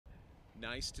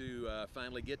Nice to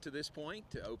finally get to this point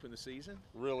to open the season.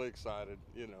 Really excited.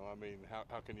 I mean,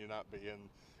 how can you not be?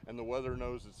 And the weather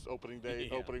knows it's opening day,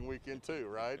 Yeah. opening weekend too,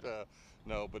 right?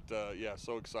 No, but yeah,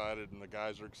 so excited, and the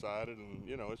guys are excited, and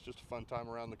it's just a fun time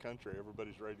around the country.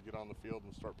 Everybody's ready to get on the field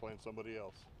and start playing somebody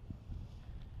else.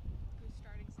 Who's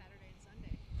starting Saturday and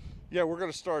Sunday? Yeah, we're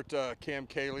going to start Cam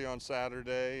Cayley on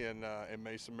Saturday and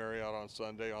Mason Marriott on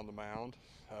Sunday on the mound,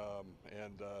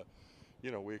 and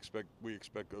we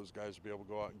expect those guys to be able to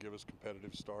go out and give us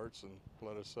competitive starts and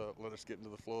let us get into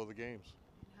the flow of the games.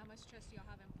 And how much trust do y'all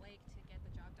have in Blake to get the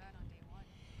job done on day one?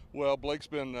 Well, Blake's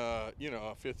been a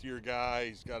fifth-year guy.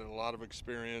 He's got a lot of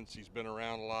experience. He's been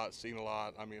around a lot, seen a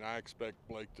lot. I mean, I expect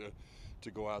Blake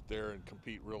to go out there and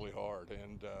compete really hard.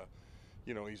 And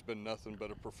he's been nothing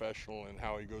but a professional in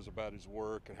how he goes about his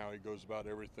work and how he goes about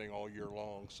everything all year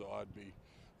long. So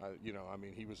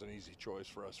he was an easy choice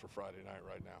for us for Friday night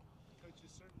right now. Coach,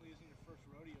 this certainly isn't your first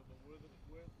rodeo, but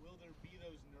will there be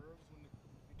those nerves when they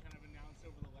kind of announce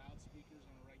over the loudspeakers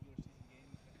on a regular season game?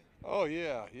 Oh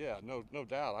yeah, no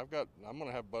doubt. I'm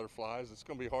gonna have butterflies. It's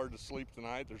gonna be hard to sleep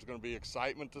tonight. There's gonna be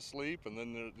excitement to sleep, and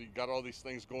then you got all these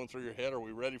things going through your head. Are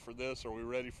we ready for this? Are we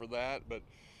ready for that? But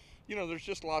there's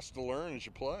just lots to learn as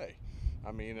you play.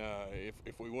 I mean,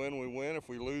 if we win, we win. If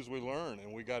we lose, we learn,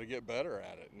 and we got to get better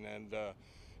at it. And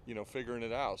figuring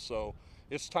it out. So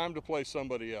it's time to play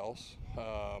somebody else,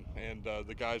 and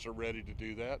the guys are ready to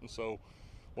do that. And so,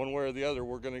 one way or the other,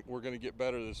 we're gonna get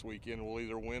better this weekend. We'll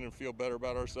either win and feel better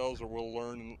about ourselves, or we'll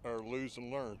learn or lose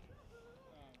and learn.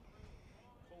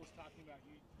 Cole was talking about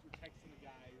you were texting the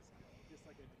guys just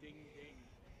like a ding ding.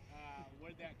 Where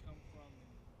did that come from?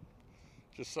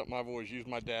 Just something I've always used.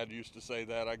 My dad used to say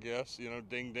that, I guess.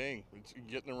 Ding ding.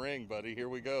 Get in the ring, buddy. Here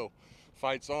we go.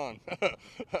 Fight's on.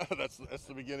 that's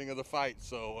the beginning of the fight.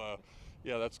 So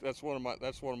yeah, that's one of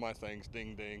my things.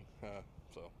 Ding ding.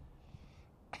 So.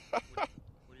 What are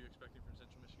you expecting from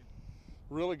Central Michigan?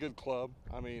 Really good club.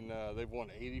 I mean, they've won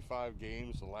 85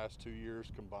 games the last 2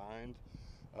 years combined.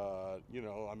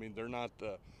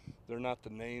 They're not the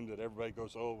name that everybody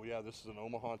goes, oh yeah, this is an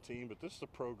Omaha team, but this is a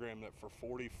program that for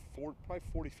 40,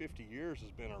 50 years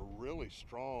has been a really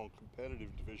strong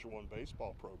competitive Division I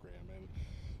baseball program, and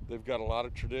they've got a lot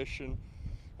of tradition,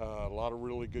 a lot of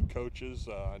really good coaches.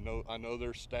 I know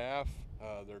their staff.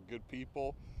 They're good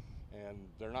people, and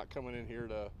they're not coming in here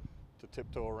to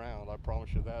tiptoe around. I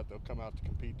promise you that. They'll come out to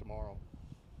compete tomorrow.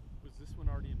 Was this one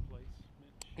already in place,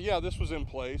 Mitch? Yeah, this was in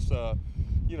place. Some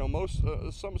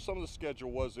of the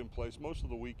schedule was in place. Most of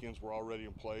the weekends were already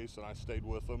in place, and I stayed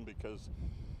with them because,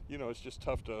 it's just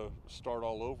tough to start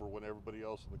all over when everybody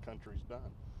else in the country's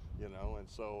done. And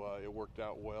so it worked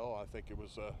out well. I think it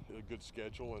was a good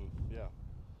schedule, and yeah.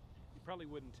 You probably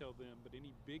wouldn't tell them, but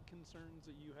any big concerns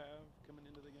that you have coming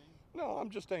into the game? No,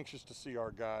 I'm just anxious to see our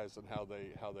guys and how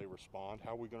they respond.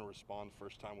 How are we going to respond the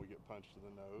first time we get punched in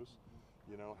the nose?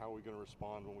 How are we going to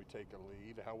respond when we take a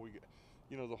lead?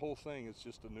 The whole thing is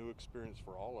just a new experience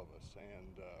for all of us,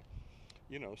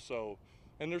 and so,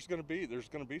 and there's going to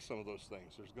be some of those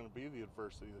things. There's going to be the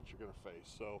adversity that you're going to face.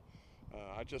 So,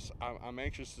 I'm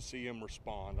anxious to see him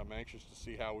respond. I'm anxious to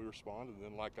see how we respond, and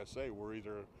then, like I say, we're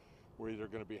either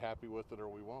going to be happy with it or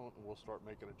we won't, and we'll start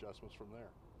making adjustments from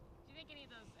there. Do you think any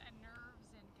of those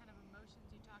nerves and kind of emotions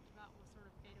you talked about will sort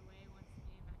of fade away once the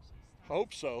game actually starts?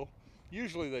 Hope so.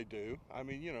 Usually they do. I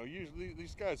mean, usually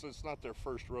these guys, it's not their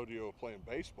first rodeo playing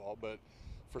baseball, but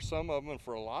for some of them and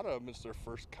for a lot of them, it's their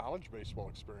first college baseball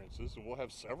experiences. And we'll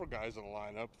have several guys in the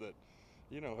lineup that,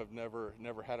 have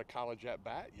never had a college at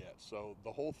bat yet. So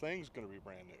the whole thing's going to be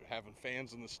brand new. Having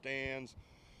fans in the stands,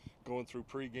 going through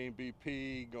pregame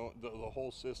BP, the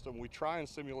whole system. We try and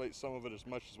simulate some of it as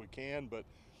much as we can, but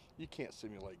you can't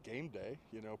simulate game day.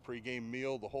 Pregame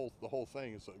meal, the whole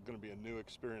thing is going to be a new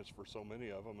experience for so many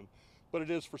of them, but it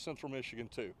is for Central Michigan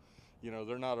too.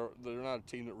 They're not a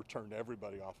team that returned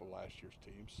everybody off of last year's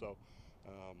team, so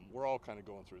we're all kind of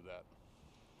going through that.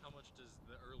 How much does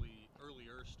the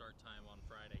earlier start time on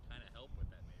Friday kind of help with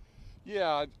that, maybe?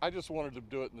 Yeah, I just wanted to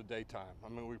do it in the daytime. I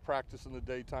mean, we practice in the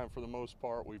daytime for the most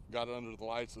part. We've got it under the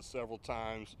lights several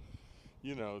times.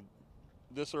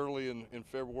 This early in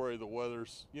February, the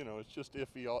weather's, it's just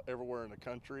iffy everywhere in the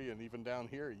country and even down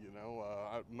here,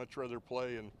 I'd much rather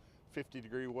play in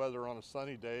 50-degree weather on a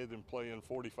sunny day than play in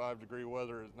 45-degree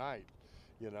weather at night,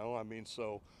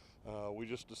 so we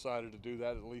just decided to do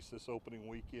that at least this opening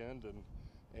weekend,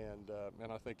 and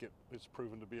I think it's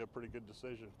proven to be a pretty good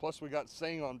decision. Plus, we got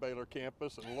Sing on Baylor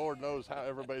campus, and Lord knows how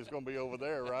everybody's going to be over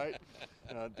there, right?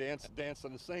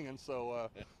 Dancing and singing. So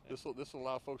this will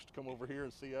allow folks to come over here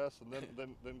and see us, and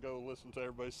then go listen to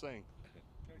everybody sing.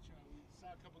 Coach, we saw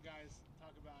a couple guys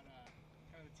talk about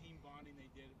kind of the team bonding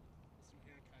did with some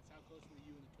haircuts. How close were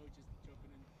you and the coaches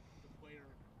jumping in the player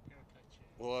haircut chair?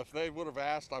 Well, if they would have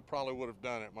asked, I probably would have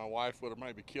done it. My wife would have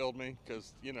maybe killed me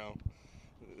because, you know,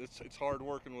 it's hard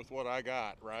working with what I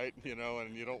got, right? You know,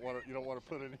 and you don't want to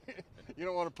put any, you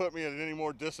don't want to put me at any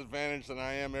more disadvantage than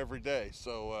I am every day.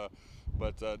 So,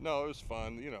 no, it was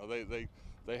fun. You know,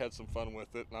 they had some fun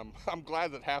with it, and I'm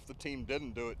glad that half the team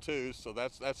didn't do it too. So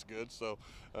that's good. So,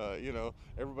 you know,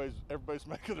 everybody's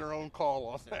making their own call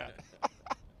on that.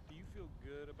 Do you feel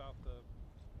good about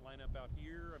the lineup out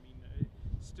here? I mean,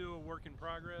 still a work in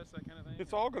progress, that kind of thing?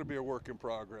 It's all going to be a work in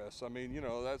progress. I mean, you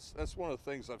know, that's one of the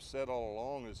things I've said all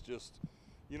along is just,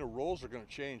 you know, roles are going to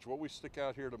change. What we stick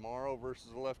out here tomorrow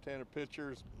versus a left-handed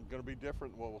pitcher is going to be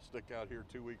different than what we'll stick out here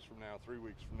 2 weeks from now, 3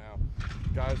 weeks from now.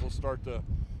 Guys will start to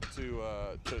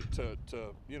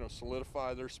you know,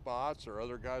 solidify their spots, or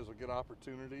other guys will get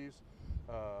opportunities.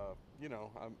 You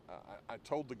know, I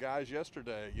told the guys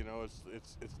yesterday, you know,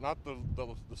 it's not the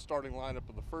starting lineup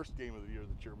of the first game of the year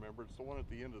that you remember. It's the one at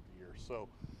the end of the year. So,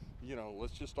 you know,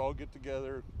 let's just all get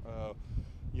together.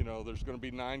 You know, there's going to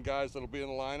be 9 guys that'll be in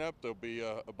the lineup. There'll be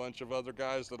a bunch of other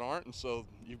guys that aren't, and so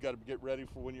you've got to get ready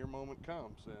for when your moment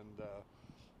comes. And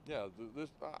yeah,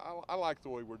 I like the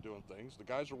way we're doing things. The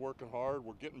guys are working hard.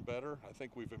 We're getting better. I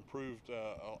think we've improved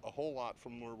a whole lot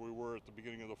from where we were at the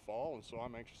beginning of the fall, and so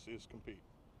I'm anxious to see us compete.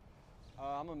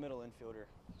 I'm a middle infielder.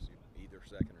 Either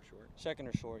second or short? Second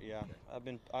or short, yeah.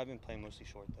 Okay. I've been playing mostly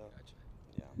short though. Gotcha.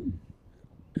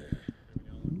 Yeah.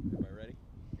 Everybody ready?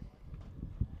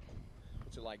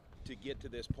 What's it like to get to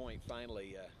this point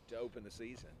finally to open the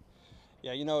season?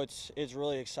 Yeah, you know, it's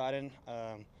really exciting.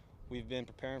 We've been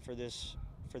preparing for this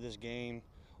game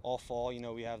all fall. You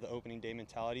know, we have the opening day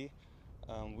mentality.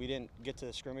 We didn't get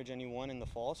to scrimmage anyone in the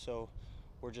fall, so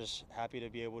we're just happy to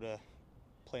be able to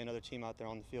play another team out there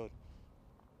on the field.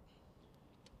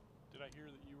 Did I hear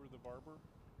that you were the barber?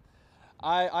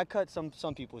 I cut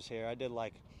some people's hair. I did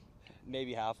like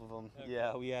maybe half of them. Okay.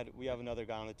 Yeah, we have another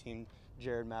guy on the team,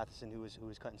 Jared Matheson, who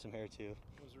was cutting some hair too.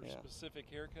 Was there specific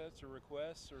haircuts or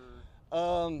requests or?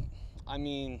 I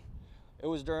mean, it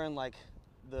was during like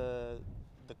the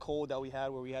cold that we had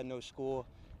where we had no school,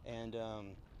 and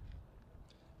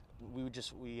we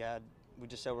just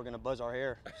said we're gonna buzz our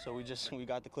hair, so we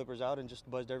got the clippers out and just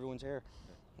buzzed everyone's hair.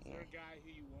 Is there a guy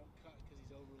who you won't cut because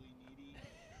he's overly needy and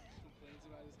complains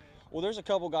about his hair? Well, there's a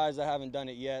couple guys that haven't done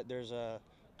it yet. There's a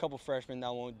couple freshmen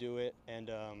that won't do it,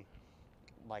 and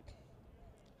like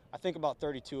I think about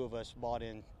 32 of us bought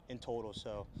in total,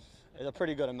 so there's a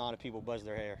pretty good amount of people buzz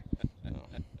their hair.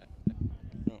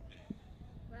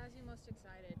 What has you most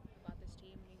excited about this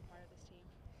team, being part of this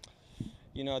team?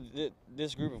 You know,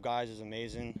 this group of guys is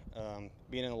amazing.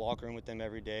 Being in the locker room with them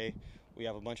every day, we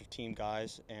have a bunch of team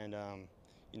guys, and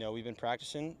you know, we've been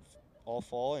practicing all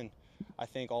fall, and I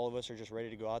think all of us are just ready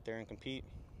to go out there and compete.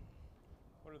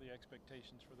 What are the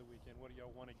expectations for the weekend? What do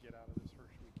y'all want to get out of this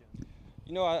first weekend?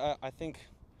 You know, I think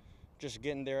just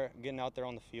getting out there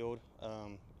on the field.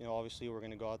 You know, obviously we're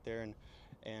going to go out there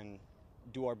and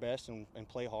do our best and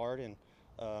play hard, and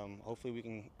hopefully we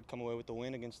can come away with the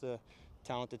win against the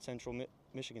talented Central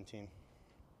Michigan team.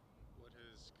 What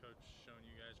has Coach shown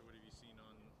you guys, or what have you seen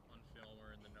on film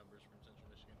or in the numbers from Central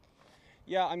Michigan?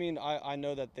 Yeah, I mean, I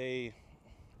know that they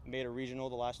made a regional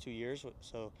the last 2 years,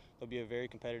 so they'll be a very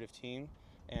competitive team.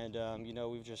 And you know,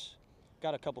 we've just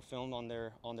got a couple filmed on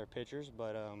their pitchers,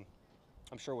 but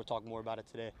I'm sure we'll talk more about it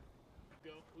today.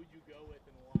 Who'd you go with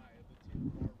and why of the two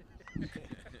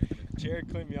barbers?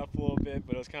 Jared cleaned me up a little bit,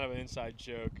 but it was kind of an inside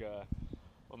joke.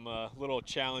 I'm a little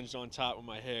challenged on top with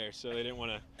my hair, so they didn't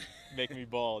want to make me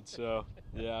bald. So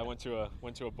yeah, I went to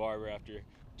a barber after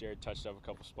Jared touched up a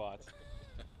couple spots.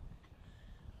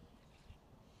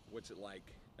 What's it like?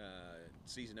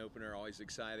 Season opener, always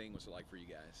exciting. What's it like for you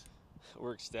guys?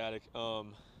 We're ecstatic.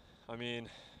 I mean,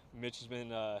 Mitch has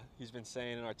been he's been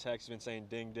saying in our text, he's been saying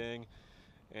ding ding,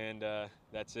 and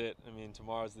that's it. I mean,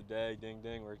 tomorrow's the day. Ding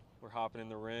ding. We're hopping in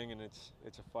the ring, and it's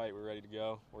a fight. We're ready to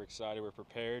go. We're excited. We're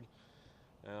prepared.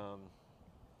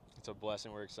 It's a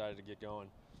blessing. We're excited to get going.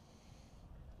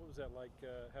 What was that like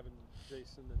having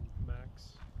Jason and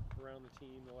Max around the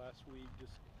team the last week?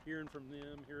 Just hearing from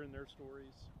them, hearing their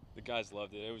stories. The guys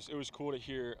loved it. It was cool to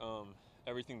hear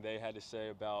everything they had to say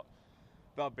about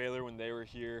Baylor when they were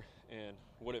here and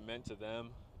what it meant to them.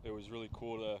 It was really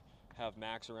cool to have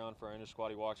Max around for our inter-squad.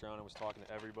 He walked around and was talking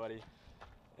to everybody,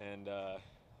 and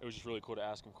it was just really cool to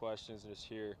ask him questions and just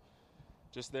hear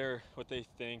what they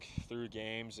think through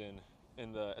games and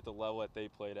at the level that they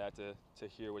played at, to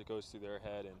hear what goes through their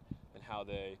head and how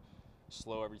they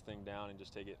slow everything down and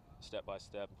just take it step by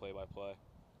step and play by play.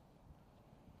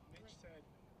 Mitch said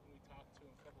when we talked to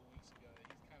him a couple weeks ago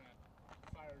that he's kind of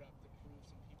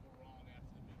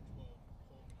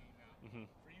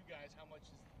much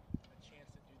is a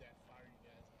chance to do that fire you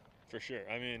guys up? For sure.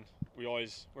 I mean, we're going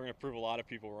to prove a lot of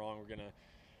people wrong. We're going to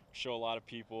show a lot of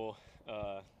people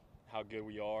how good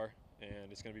we are,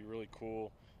 and it's going to be really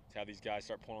cool to have these guys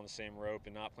start pulling on the same rope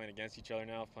and not playing against each other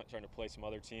now, starting to play some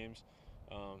other teams.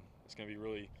 It's going to be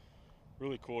really,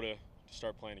 really cool to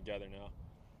start playing together now.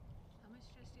 How much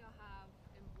stress do y'all have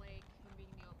in Blake, him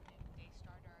being the opening day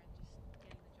starter and just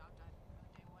getting the job done on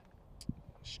day one?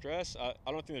 Stress? I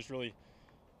don't think there's really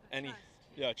any. Trust.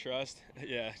 Yeah, trust.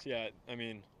 Yeah. I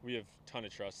mean, we have a ton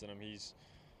of trust in him.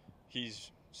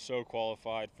 He's so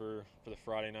qualified for the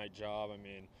Friday night job. I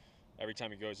mean, every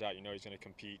time he goes out, you know he's going to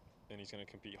compete, and he's going to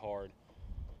compete hard.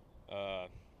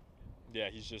 Yeah,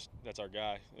 that's our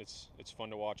guy. It's fun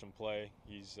to watch him play.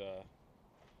 He's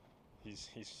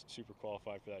super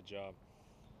qualified for that job.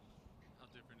 How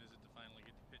different is it to finally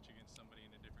get to pitch against somebody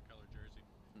in a different color jersey?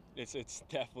 It's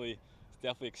definitely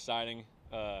exciting.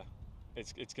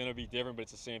 It's going to be different, but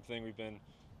it's the same thing we've been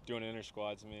doing in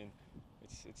inter-squads. I mean,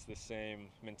 it's the same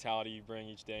mentality you bring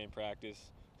each day in practice.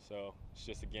 So it's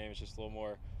just a game. It's just a little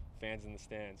more fans in the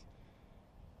stands.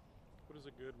 What does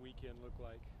a good weekend look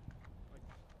like? Like,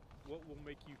 what will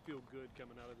make you feel good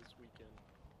coming out of this weekend?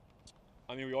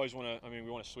 I mean, we always want to. I mean,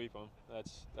 we want to sweep them.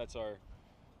 That's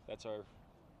our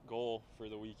goal for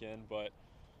the weekend. But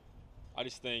I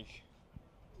just think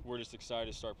we're just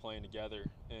excited to start playing together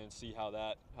and see how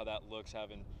that looks,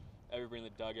 having everybody in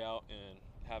the dugout and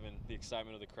having the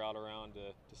excitement of the crowd around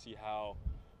to see how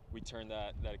we turn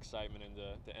that excitement into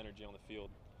the energy on the field.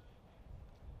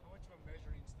 How much of a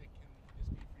measuring stick can this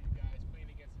be for you guys playing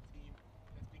against a team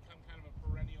that's become kind of a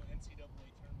perennial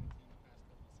NCAA tournament team the past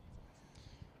couple of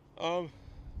seasons?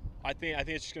 I think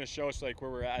it's just going to show us like where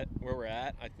we're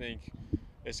at. I think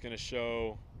it's going to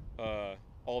show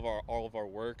all of our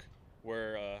work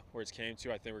where it's came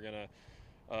to. I think we're going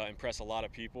to impress a lot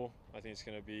of people. I think it's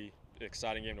going to be an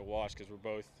exciting game to watch because we're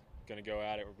both going to go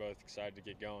at it. We're both excited to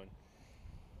get going.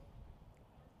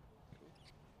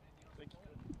 Thank you.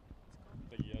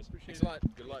 Thank you guys. Appreciate Thanks it. a lot.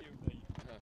 Good luck. Thank you.